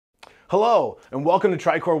Hello, and welcome to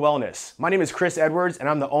TriCore Wellness. My name is Chris Edwards, and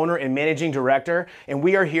I'm the owner and managing director, and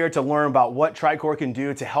we are here to learn about what TriCore can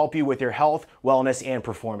do to help you with your health, wellness, and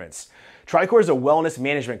performance. TriCore is a wellness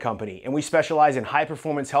management company, and we specialize in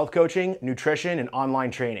high-performance health coaching, nutrition, and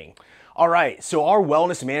online training. All right, so our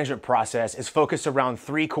wellness management process is focused around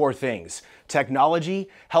three core things: technology,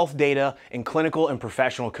 health data, and clinical and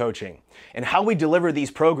professional coaching. And how we deliver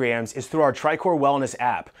these programs is through our TriCore Wellness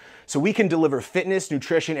app. So we can deliver fitness,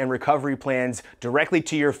 nutrition, and recovery plans directly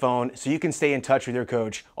to your phone so you can stay in touch with your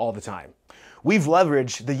coach all the time. We've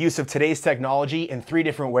leveraged the use of today's technology in three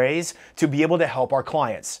different ways to be able to help our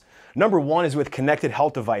clients. Number one is with connected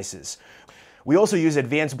health devices. We also use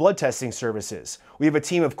advanced blood testing services. We have a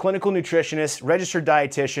team of clinical nutritionists, registered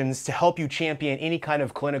dietitians to help you champion any kind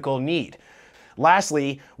of clinical need.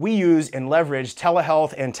 Lastly, we use and leverage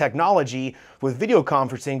telehealth and technology with video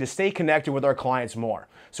conferencing to stay connected with our clients more.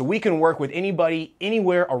 So we can work with anybody,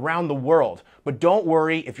 anywhere around the world. But don't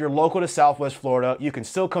worry, if you're local to Southwest Florida, you can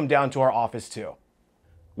still come down to our office too.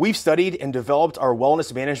 We've studied and developed our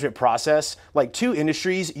wellness management process like two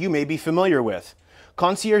industries you may be familiar with: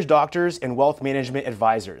 concierge doctors and wealth management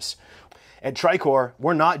advisors. At TriCore,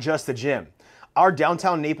 we're not just a gym. Our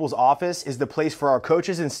downtown Naples office is the place for our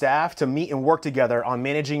coaches and staff to meet and work together on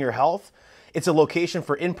managing your health. It's a location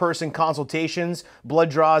for in-person consultations, blood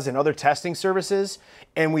draws, and other testing services.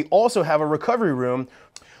 And we also have a recovery room.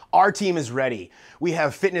 Our team is ready. We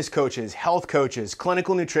have fitness coaches, health coaches,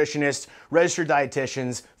 clinical nutritionists, registered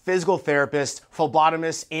dietitians, physical therapists,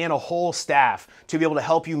 phlebotomists, and a whole staff to be able to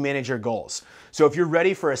help you manage your goals. So if you're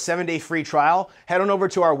ready for a 7-day free trial, head on over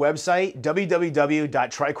to our website,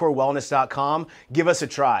 www.tricorewellness.com. Give us a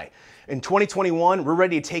try. In 2021, we're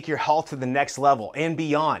ready to take your health to the next level and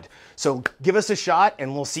beyond. So give us a shot,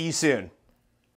 and we'll see you soon.